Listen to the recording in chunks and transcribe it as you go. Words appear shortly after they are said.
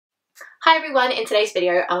Hi everyone, in today's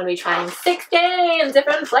video I'm going to be trying 16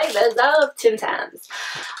 different flavours of Tim Tams.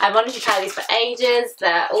 I wanted to try these for ages.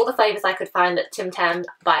 They're all the flavours I could find that Tim Tam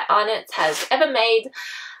by ARNOTT'S has ever made.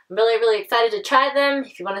 I'm really excited to try them.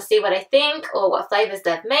 If you want to see what I think or what flavours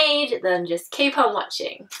they've made, then just keep on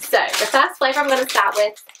watching. So the first flavour I'm going to start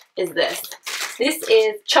with is this. This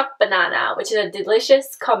is Choc Banana, which is a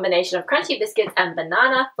delicious combination of crunchy biscuits and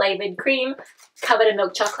banana flavoured cream covered in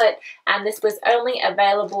milk chocolate, and this was only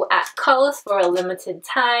available at Coles for a limited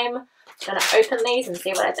time. I'm going to open these and see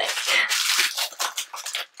what I think.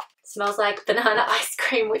 It smells like banana ice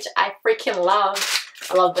cream, which I freaking love.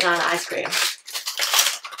 I love banana ice cream.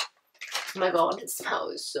 Oh my god, it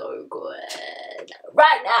smells so good.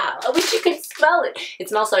 Right now, I wish you could smell it. It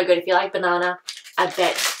smells so good. If you like banana, I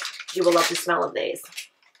bet you will love the smell of these.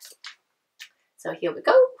 So here we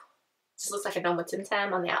go. This looks like a normal Tim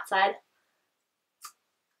Tam on the outside.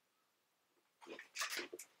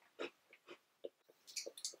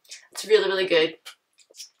 It's really good.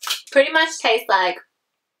 Pretty much tastes like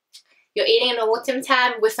you're eating a normal Tim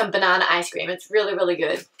Tam with some banana ice cream. It's really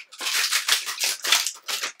good.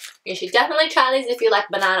 You should definitely try these if you like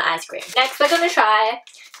banana ice cream. Next we're going to try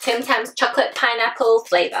Tim Tam's chocolate pineapple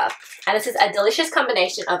flavour. And this is a delicious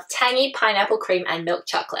combination of tangy pineapple cream and milk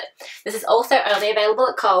chocolate. This is also only available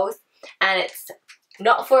at Coles, and it's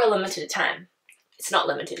not for a limited time. It's not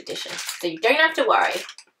limited edition, so you don't have to worry.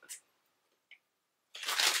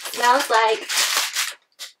 Smells like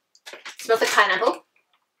pineapple,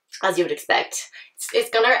 as you would expect.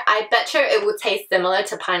 I bet you it will taste similar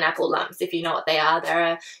to pineapple lumps, if you know what they are.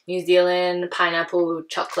 They're a New Zealand pineapple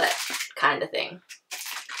chocolate kind of thing.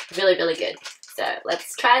 Really good. So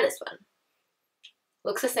let's try this one.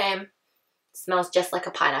 Looks the same. Smells just like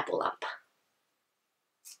a pineapple lump.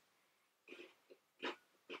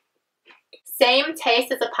 Same taste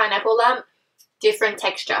as a pineapple lump, different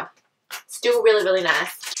texture. Still really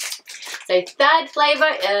nice. So third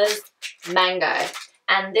flavour is mango.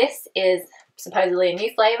 And this is supposedly a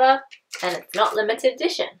new flavour, and it's not limited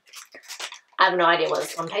edition. I have no idea what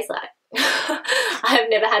it's going to taste like. I have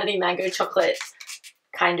never had any mango chocolate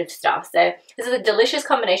kind of stuff. So this is a delicious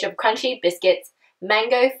combination of crunchy biscuits,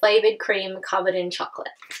 mango flavoured cream covered in chocolate.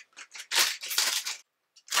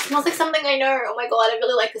 It smells like something I know. Oh my god, I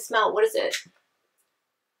really like the smell. What is it?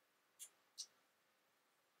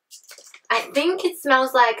 I think it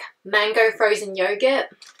smells like mango frozen yogurt.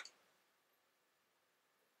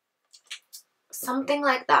 Something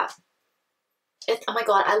like that. Oh my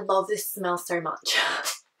god, I love this smell so much.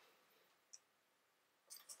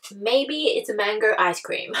 Maybe it's a mango ice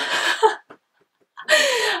cream. I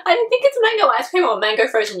don't think it's mango ice cream or mango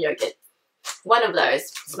frozen yogurt. One of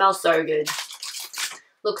those. Smells so good.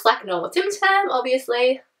 Looks like normal Tim Tam,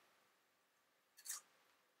 obviously.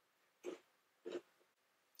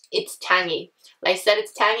 It's tangy. They said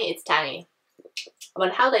it's tangy, it's tangy. I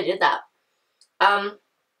wonder how they did that.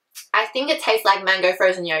 I think it tastes like mango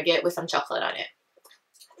frozen yogurt with some chocolate on it.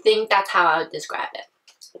 I think that's how I would describe it.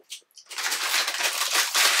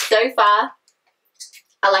 So far,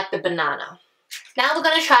 I like the banana. Now we're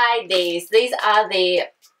going to try these. These are the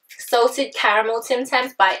salted caramel Tim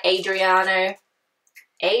Tams by Adriano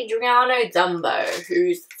Zumbo,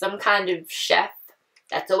 who's some kind of chef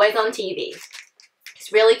that's always on TV.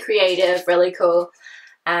 It's really creative, really cool.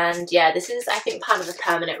 And yeah, this is, I think, part of the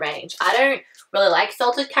permanent range. I don't really like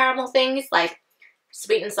salted caramel things. Like,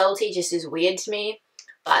 sweet and salty just is weird to me.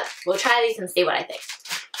 But we'll try these and see what I think.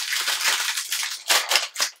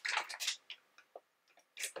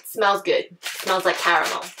 It smells good. It smells like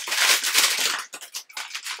caramel.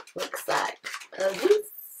 Looks like this.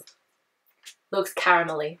 Looks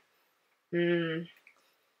caramelly. I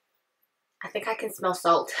think I can smell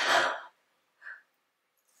salt.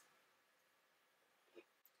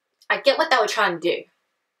 I get what they were trying to do.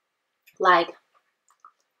 Like,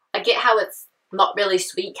 I get how it's not really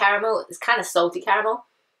sweet caramel. It's kind of salty caramel.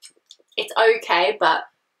 It's okay, but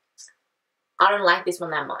I don't like this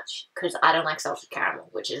one that much because I don't like salted caramel,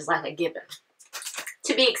 which is like a given.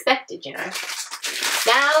 To be expected, you know.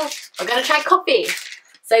 Now, we're going to try coffee.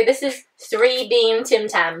 So this is 3-bean Tim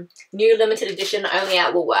Tam. New limited edition, only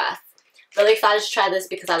at Woolworths. Really excited to try this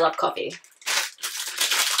because I love coffee.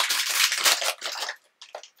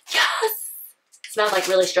 Smells like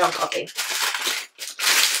really strong coffee.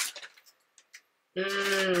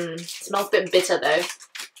 Smells a bit bitter though.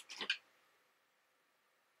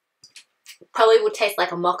 Probably would taste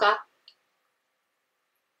like a mocha.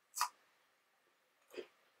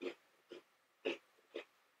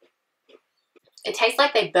 It tastes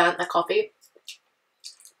like they burnt the coffee.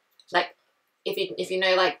 Like, if you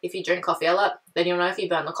know, like, if you drink coffee a lot, then you'll know if you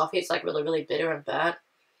burn the coffee, it's like really bitter and burnt.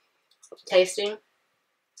 tasting.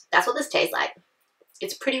 That's what this tastes like.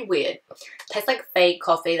 It's pretty weird. It tastes like fake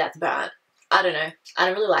coffee that's burnt. I don't know. I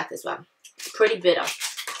don't really like this one. It's pretty bitter.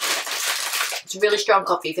 It's really strong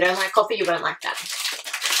coffee. If you don't like coffee, you won't like that.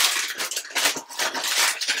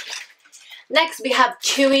 Next, we have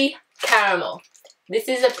Chewy Caramel. This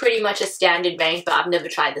is pretty much a standard range, but I've never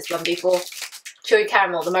tried this one before. Chewy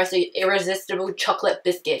Caramel, the most irresistible chocolate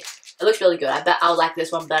biscuit. It looks really good. I bet I'll like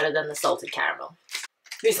this one better than the salted caramel.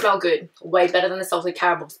 These smell good. Way better than the salted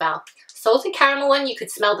caramel smell. Salted caramel one, you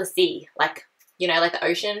could smell the sea. Like, you know, like the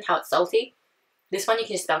ocean, how it's salty. This one, you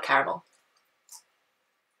can just smell caramel.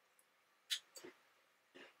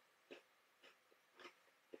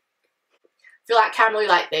 If you like caramel, you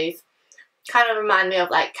like these. Kind of remind me of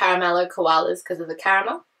like caramello koalas because of the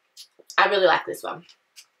caramel. I really like this one.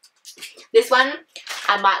 This one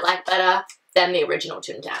I might like better than the original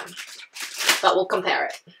Tim Tam, but we'll compare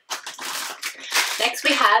it. Next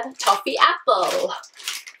we have Toffee Apple.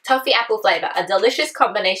 Toffee Apple flavor, a delicious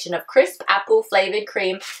combination of crisp apple flavored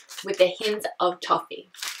cream with a hint of toffee.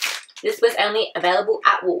 This was only available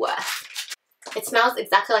at Woolworths. It smells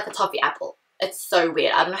exactly like a toffee apple. It's so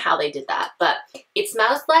weird. I don't know how they did that, but it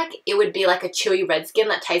smells like it would be like a chewy Redskin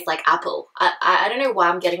that tastes like apple. I don't know why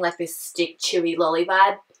I'm getting like this stick chewy lolly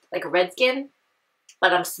vibe, like a Redskin,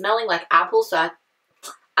 but I'm smelling like apple, so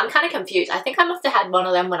I'm kind of confused. I think I must have had one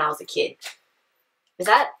of them when I was a kid. Is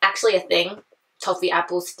that actually a thing? Toffee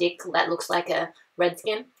apple stick that looks like a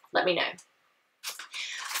Redskin? Let me know.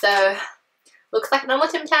 So, looks like normal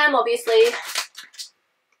Tim Tam, obviously.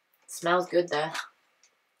 Smells good though.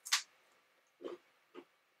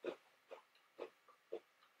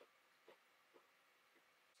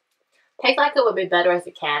 Tastes like it would be better as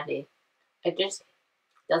a candy. It just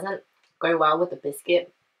doesn't go well with the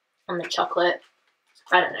biscuit and the chocolate.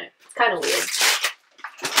 I don't know. It's kind of weird.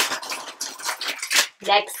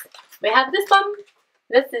 Next, we have this one.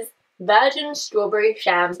 This is Virgin Strawberry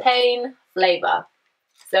Champagne flavor.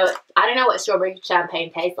 So, I don't know what strawberry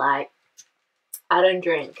champagne tastes like. I don't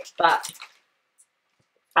drink, but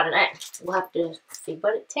I don't know. We'll have to see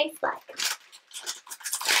what it tastes like.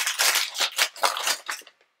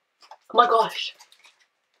 Oh my gosh.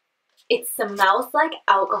 It smells like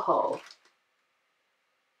alcohol.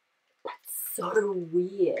 That's so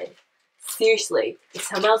weird. Seriously, it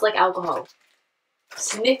smells like alcohol.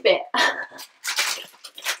 Sniff it.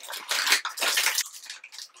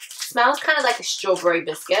 Smells kind of like a strawberry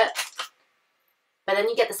biscuit, but then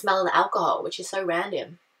you get the smell of the alcohol, which is so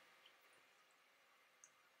random.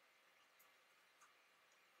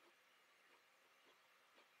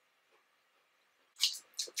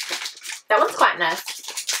 That one's quite nice.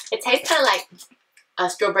 It tastes kind of like a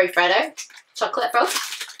strawberry Freddo chocolate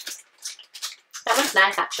frost. That one's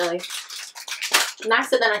nice actually.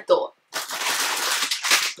 Nicer than I thought.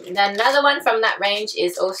 And then another one from that range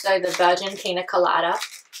is also the Virgin Pina Colada.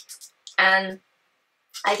 And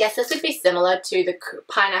I guess this would be similar to the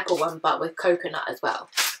pineapple one, but with coconut as well.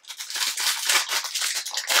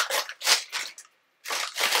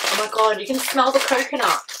 Oh my god, you can smell the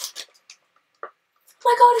coconut. Oh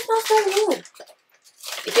my god, it smells so good.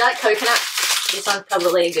 If you like coconut, this one's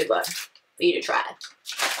probably a good one for you to try.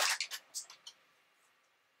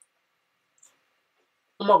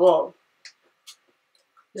 Oh my god.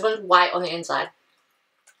 This one's white on the inside.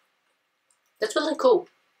 That's really cool.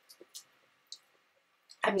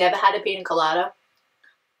 I've never had a pina colada,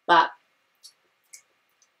 but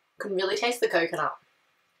I can really taste the coconut.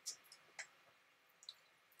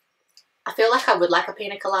 I feel like I would like a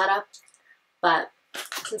pina colada, but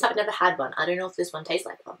since I've never had one, I don't know if this one tastes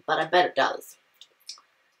like one, but I bet it does.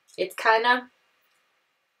 It's kind of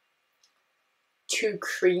too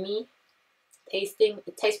creamy tasting.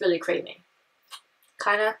 It tastes really creamy.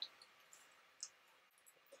 Kind of,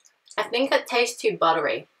 I think it tastes too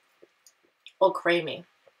buttery or creamy.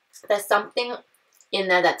 There's something in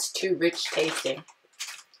there that's too rich tasting.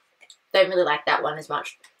 Don't really like that one as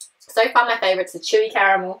much. So far my favourites are Chewy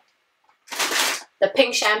Caramel, the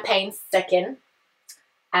Pink Champagne second,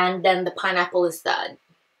 and then the pineapple is third.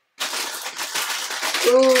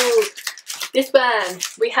 Ooh, this one,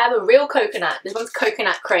 we have a real coconut. This one's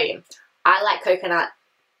coconut cream. I like coconut.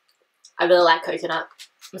 I really like coconut.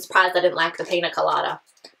 I'm surprised I didn't like the pina colada.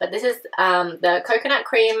 But this is the Coconut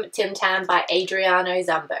Cream Tim Tam by Adriano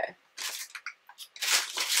Zumbo.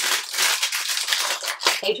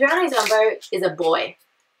 Adriano Zumbo is a boy.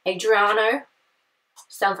 Adriano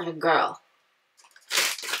sounds like a girl.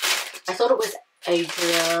 I thought it was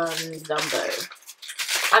Adrian Zumbo.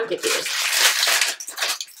 I'm confused.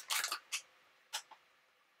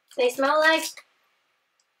 They smell like...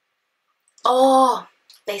 Oh,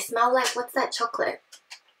 they smell like... What's that chocolate?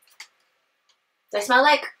 They smell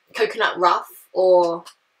like coconut rough or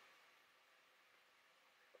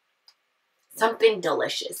something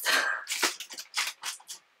delicious.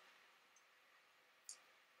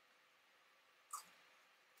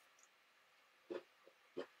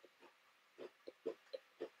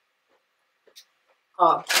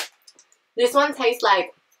 Oh, this one tastes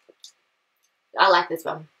like, I like this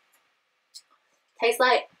one. Tastes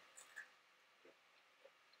like,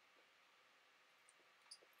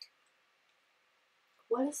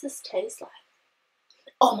 what does this taste like?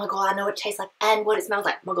 Oh my god, I know what it tastes like and what it smells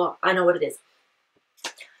like. Oh my god, I know what it is.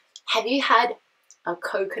 Have you had a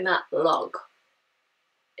coconut log?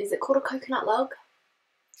 Is it called a coconut log?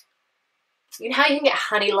 You know how you can get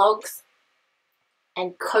honey logs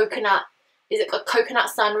and coconut, is it a coconut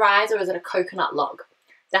sunrise or is it a coconut log?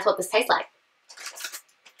 That's what this tastes like.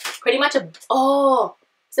 Pretty much a, oh,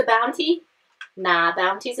 it's a Bounty? Nah,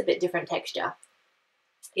 Bounty's a bit different texture.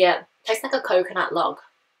 Yeah, tastes like a coconut log.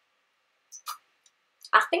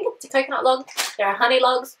 I think it's a coconut log. There are honey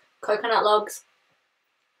logs, coconut logs.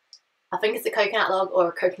 I think it's a coconut log or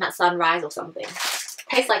a coconut sunrise or something.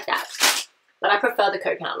 Tastes like that, but I prefer the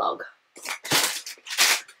coconut log.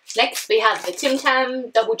 Next we have the Tim Tam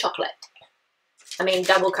double chocolate. I mean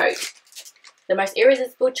double coat. The most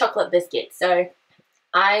irresistible chocolate biscuit. So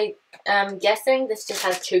I am guessing this just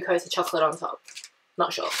has 2 coats of chocolate on top.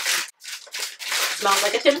 Not sure. Smells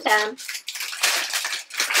like a Tim Tam.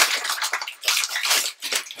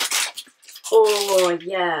 Oh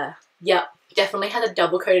yeah. Yep. Definitely has a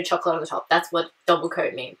double coated chocolate on the top. That's what double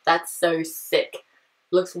coat means. That's so sick.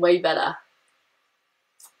 Looks way better.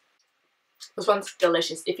 This one's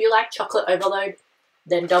delicious. If you like chocolate overload,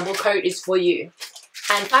 then double coat is for you.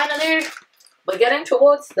 And finally, we're getting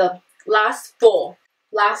towards the last 4.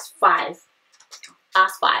 Last 5.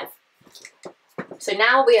 So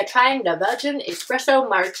now we are trying the Virgin Espresso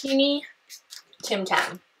Martini Tim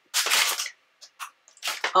Tam.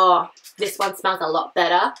 Oh, this one smells a lot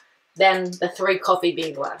better than the 3 coffee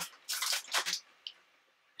bean one.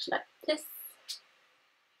 Like this.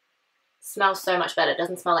 Smells so much better. It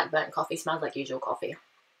doesn't smell like burnt coffee. It smells like usual coffee.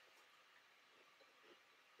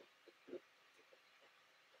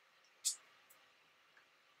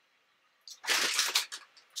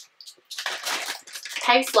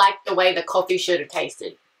 Tastes like the way the coffee should have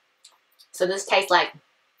tasted. So this tastes like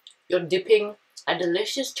you're dipping a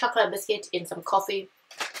delicious chocolate biscuit in some coffee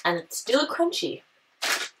and it's still crunchy.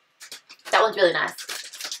 That one's really nice.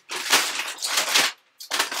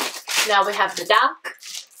 Now we have the dark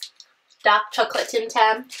chocolate Tim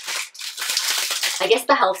Tam. I guess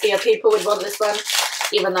the healthier people would want this one,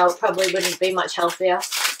 even though it probably wouldn't be much healthier.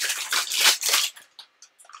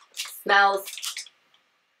 Smells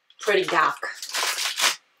pretty dark.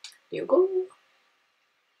 Here you go.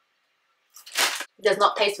 Does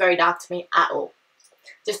not taste very dark to me at all.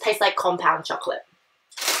 Just tastes like compound chocolate.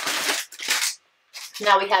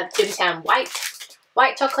 Now we have Tim Tam white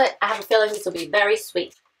chocolate. I have a feeling this will be very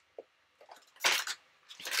sweet.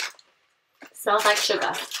 Smells like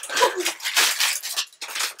sugar.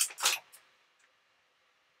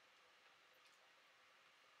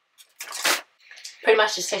 Pretty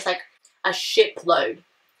much just tastes like a shipload.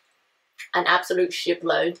 An absolute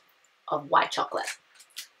shipload of white chocolate.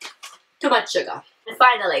 Too much sugar. And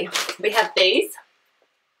finally, we have these.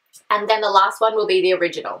 And then the last one will be the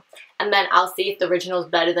original. And then I'll see if the original is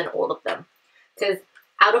better than all of them. Because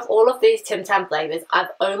out of all of these Tim Tam flavors, I've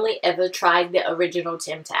only ever tried the original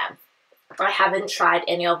Tim Tam. I haven't tried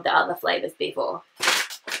any of the other flavors before.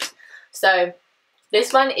 So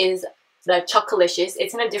this one is the Chocolicious.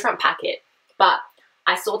 It's in a different packet. But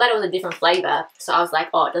I saw that it was a different flavor. So I was like,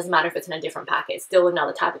 oh, it doesn't matter if it's in a different packet. It's still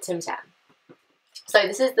another type of Tim Tam. So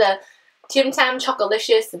this is the Tim Tam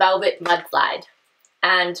Chocolicious Velvet Mudslide.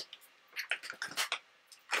 And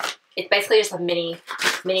it's basically just a mini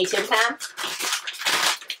Tim Tam.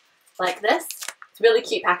 Like this. It's really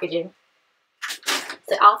cute packaging.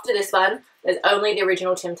 So after this one, there's only the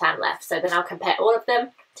original Tim Tam left. So then I'll compare all of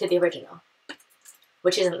them to the original.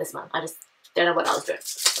 Which isn't this one. I just don't know what I was doing.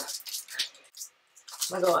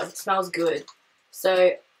 Oh my god, it smells good.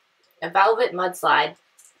 So a Velvet Mudslide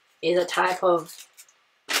is a type of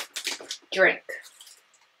drink.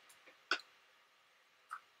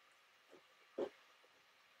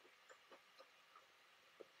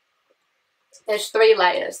 There's 3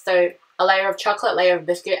 layers. So a layer of chocolate, layer of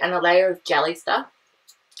biscuit, and a layer of jelly stuff.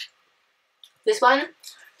 This one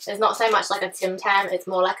is not so much like a Tim Tam, it's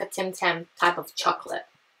more like a Tim Tam type of chocolate.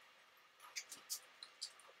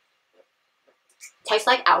 Tastes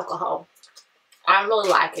like alcohol. I don't really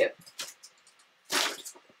like it.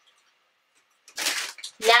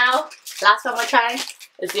 Now, last one we're trying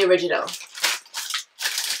is the original.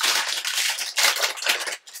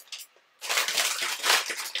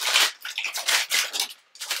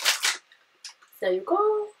 There you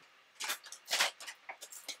go.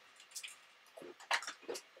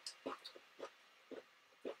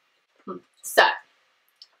 So,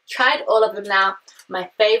 tried all of them now. My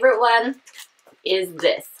favorite one is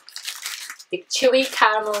this, the Chewy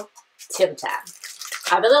Caramel Tim Tam.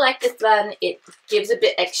 I really like this one. It gives a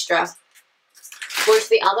bit extra. Whereas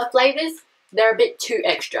the other flavors, they're a bit too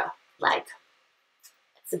extra. Like,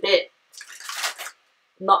 it's a bit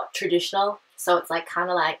not traditional. So it's like kind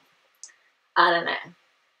of like, I don't know.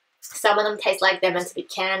 Some of them taste like they're meant to be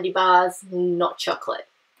candy bars, not chocolate.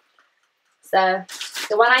 So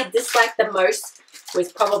the one I disliked the most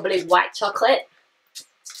was probably white chocolate.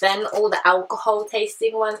 Then all the alcohol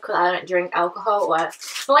tasting ones, because I don't drink alcohol. Or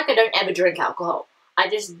it's not like I don't ever drink alcohol. I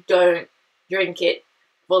just don't drink it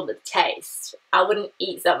for the taste. I wouldn't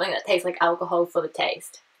eat something that tastes like alcohol for the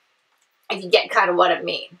taste. If you get kind of what I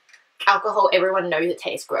mean. Alcohol, everyone knows it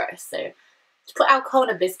tastes gross. So to put alcohol in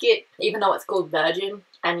a biscuit, even though it's called virgin,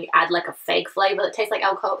 and you add like a fake flavor that tastes like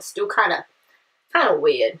alcohol, it's still kind of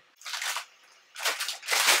weird.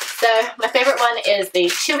 So my favorite one is the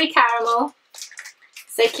Chewy Caramel.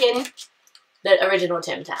 Second, the original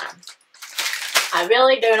Tim Tam. I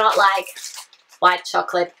really do not like white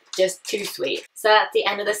chocolate, just too sweet. So that's the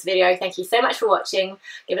end of this video. Thank you so much for watching.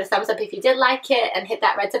 Give it a thumbs up if you did like it, and hit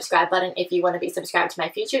that red subscribe button if you want to be subscribed to my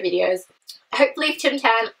future videos. Hopefully if Tim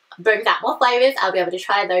Tam brings out more flavors, I'll be able to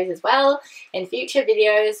try those as well in future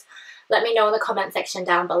videos. Let me know in the comment section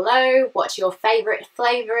down below what your favorite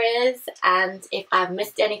flavor is, and if I've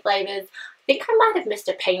missed any flavors. I think I might have missed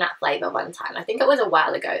a peanut flavor one time. I think it was a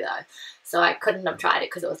while ago though, so I couldn't have tried it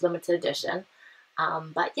because it was limited edition.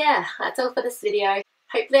 But yeah, that's all for this video.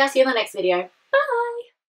 Hopefully I'll see you in the next video. Bye!